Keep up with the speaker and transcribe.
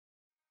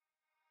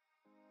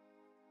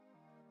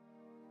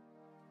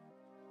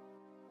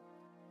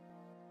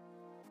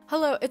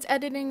Hello, it's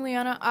Editing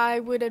Liana. I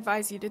would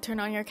advise you to turn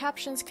on your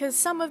captions because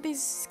some of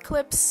these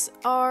clips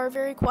are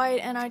very quiet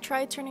and I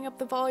tried turning up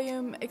the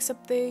volume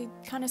except they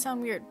kind of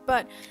sound weird,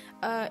 but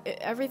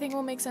everything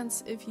will make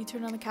sense if you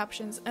turn on the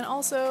captions. And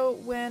also,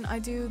 when I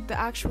do the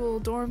actual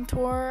dorm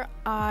tour,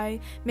 I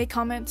make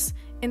comments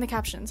in the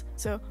captions,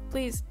 so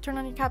please turn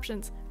on your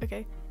captions.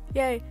 Okay,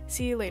 yay,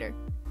 see you later.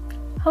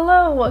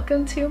 Hello,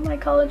 welcome to my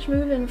college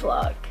move-in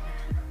vlog.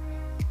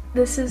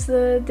 This is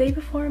the day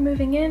before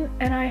moving in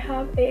and I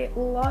have a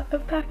lot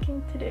of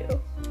packing to do.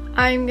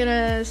 I'm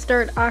gonna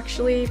start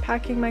actually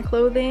packing my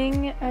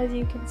clothing. As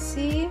you can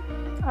see,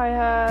 I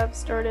have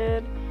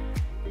started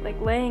like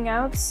laying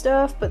out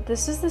stuff, but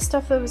this is the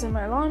stuff that was in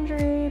my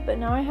laundry, but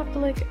now I have to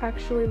like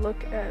actually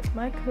look at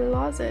my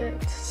closet.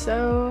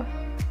 So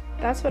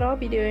that's what I'll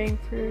be doing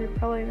for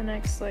probably the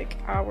next like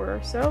hour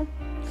or so.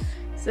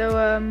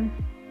 So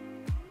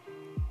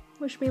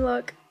wish me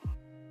luck.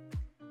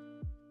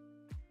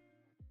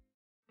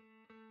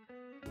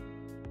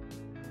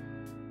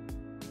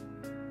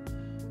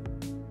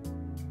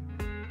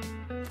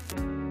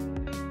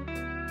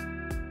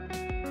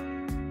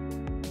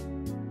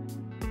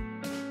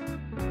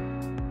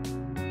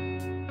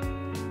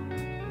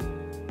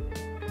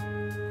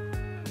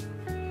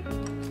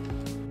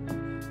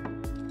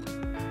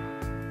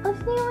 I'll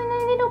see you in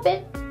a little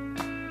bit.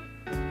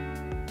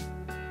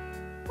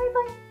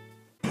 Bye-bye.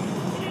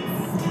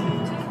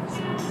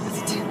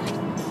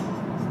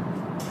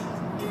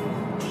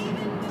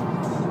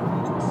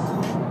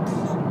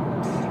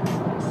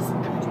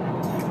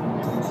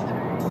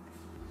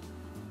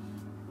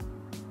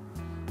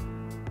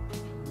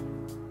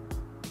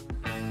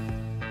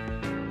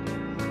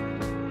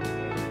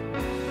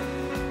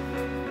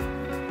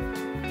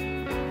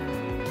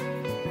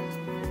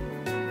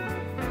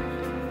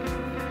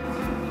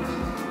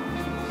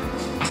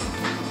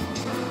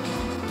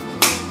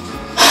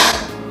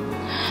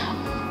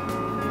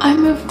 I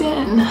moved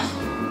in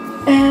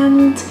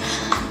and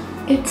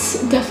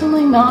it's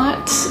definitely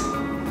not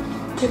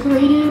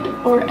decorated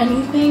or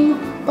anything,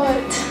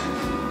 but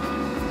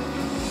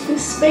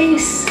this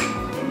space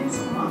is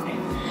mine,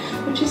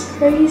 which is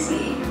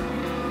crazy.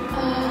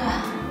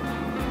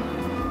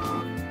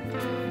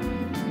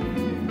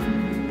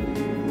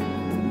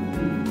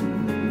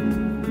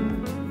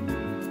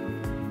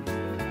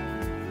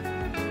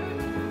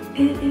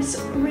 It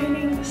is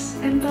raining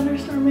and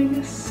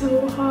thunderstorming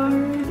so hard.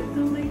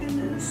 Oh my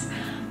goodness.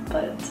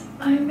 But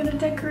I'm gonna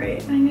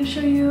decorate. I'm gonna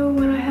show you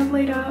what I have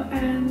laid out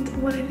and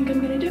what I think I'm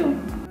gonna do.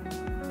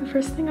 The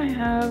first thing I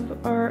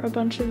have are a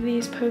bunch of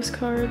these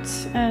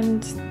postcards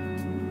and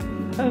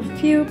a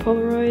few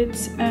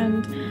Polaroids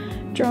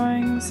and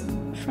drawings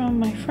from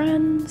my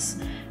friends,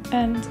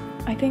 and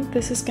I think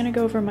this is gonna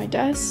go over my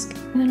desk.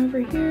 And then over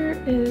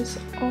here is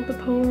all the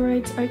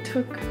Polaroids I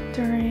took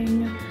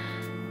during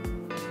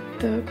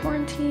the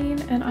quarantine,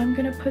 and I'm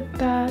gonna put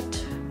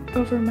that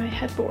over my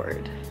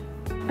headboard.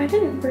 I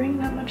didn't bring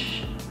that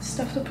much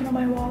stuff to put on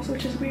my walls,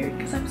 which is weird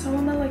because I'm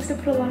someone that likes to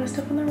put a lot of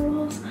stuff on their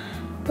walls,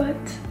 but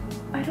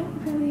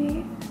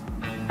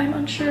I'm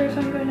unsure if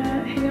I'm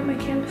gonna hang up my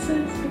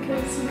canvases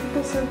because some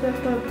people said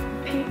that the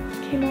paint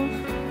came off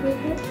with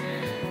it,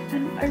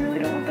 and I really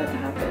don't want that to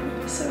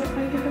happen, so I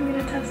think I'm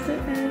gonna test it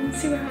and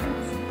see what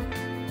happens.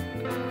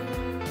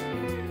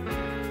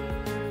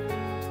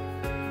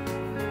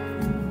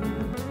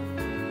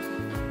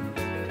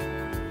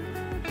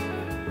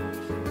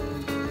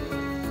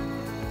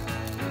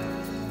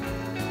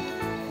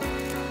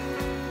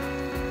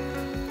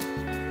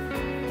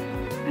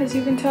 As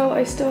you can tell,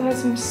 I still have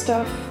some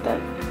stuff that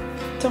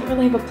don't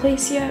really have a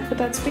place yet, but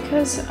that's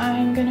because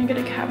I'm gonna get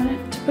a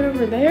cabinet to put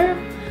over there.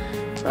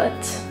 But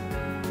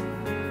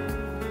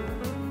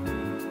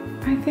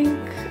I think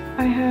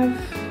I have,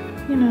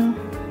 you know,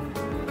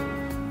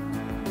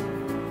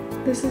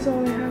 this is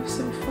all I have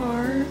so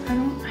far. I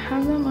don't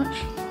have that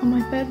much on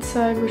my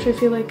bedside, which I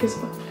feel like is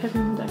what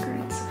everyone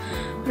decorates.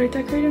 But I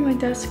decorated my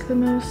desk the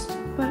most,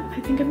 but I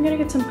think I'm gonna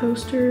get some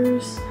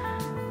posters,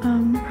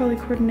 probably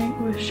coordinate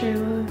with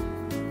Sheila.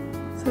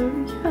 So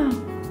yeah,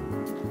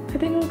 I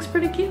think it looks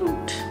pretty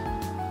cute.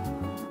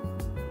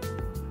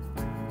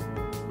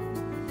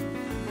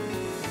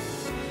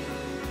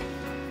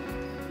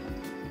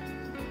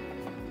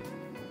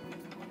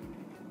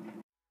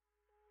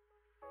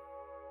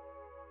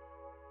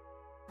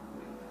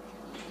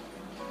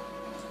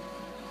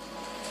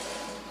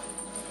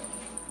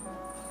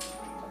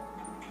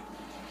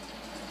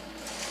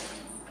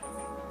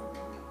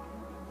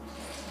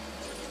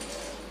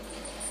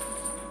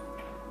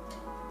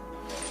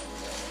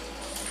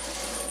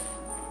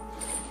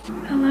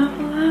 Hello,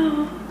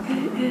 hello.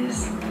 It is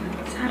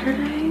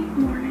Saturday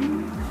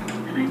morning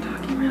and I'm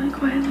talking really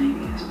quietly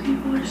because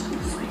people are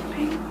still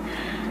sleeping,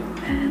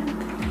 and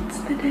it's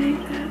the day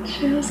that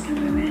Sheila's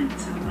gonna move in,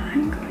 so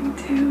I'm going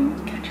to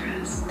get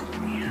dressed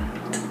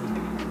and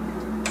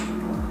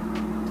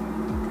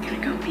gonna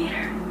go meet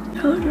her.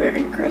 I look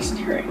very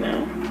crusty right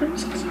now. I'm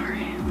so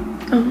sorry.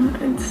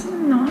 It's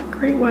not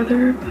great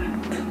weather,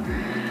 but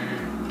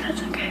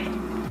that's okay.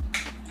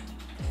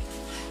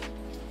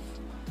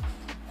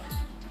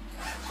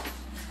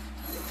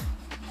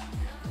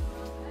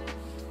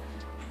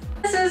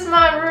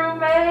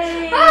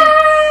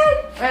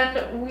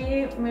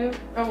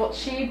 Oh, well,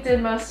 she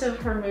did most of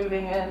her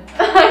moving in.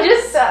 I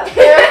just sat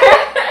there.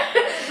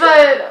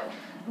 But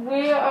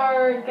we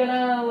are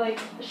gonna like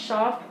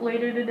shop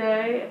later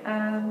today,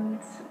 and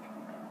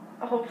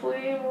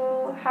hopefully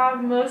we'll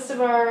have most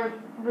of our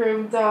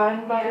room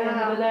done by the end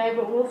of the day,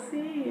 but we'll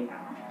see.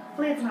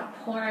 Hopefully it's not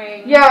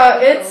pouring. Yeah,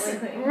 it's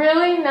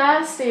really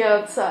nasty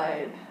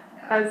outside.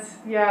 As,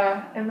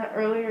 in the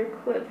earlier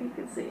clip you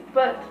could see.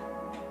 But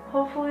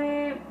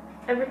hopefully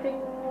everything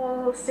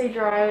will stay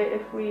dry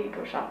if we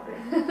go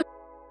shopping.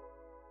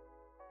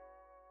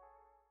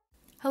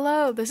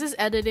 Hello, this is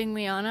Editing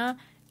Liana.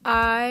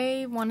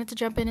 I wanted to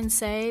jump in and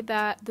say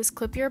that this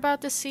clip you're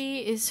about to see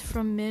is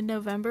from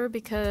mid-November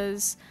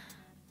because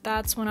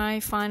that's when I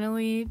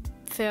finally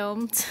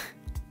filmed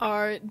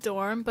our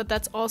dorm, but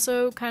that's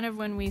also kind of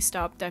when we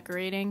stopped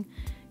decorating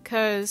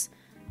because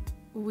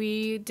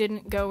we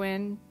didn't go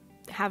in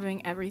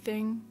having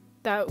everything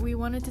that we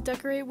wanted to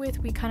decorate with.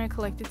 We kind of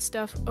collected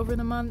stuff over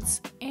the months,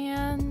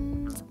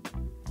 and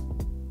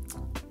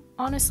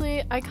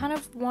honestly, I kind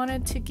of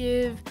wanted to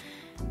give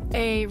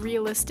a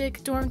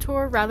realistic dorm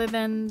tour rather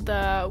than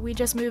the we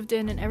just moved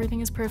in and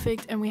everything is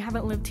perfect and we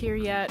haven't lived here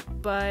yet,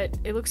 but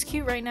it looks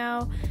cute right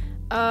now.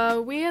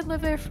 We had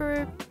lived there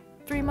for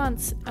 3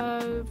 months.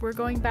 We're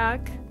going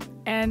back,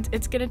 and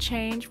it's gonna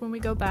change when we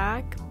go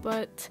back,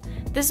 but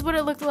this is what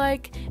it looked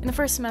like in the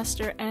first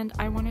semester, and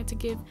I wanted to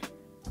give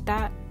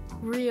that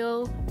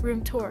real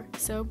room tour.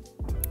 So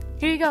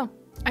here you go.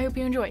 I hope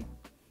you enjoy.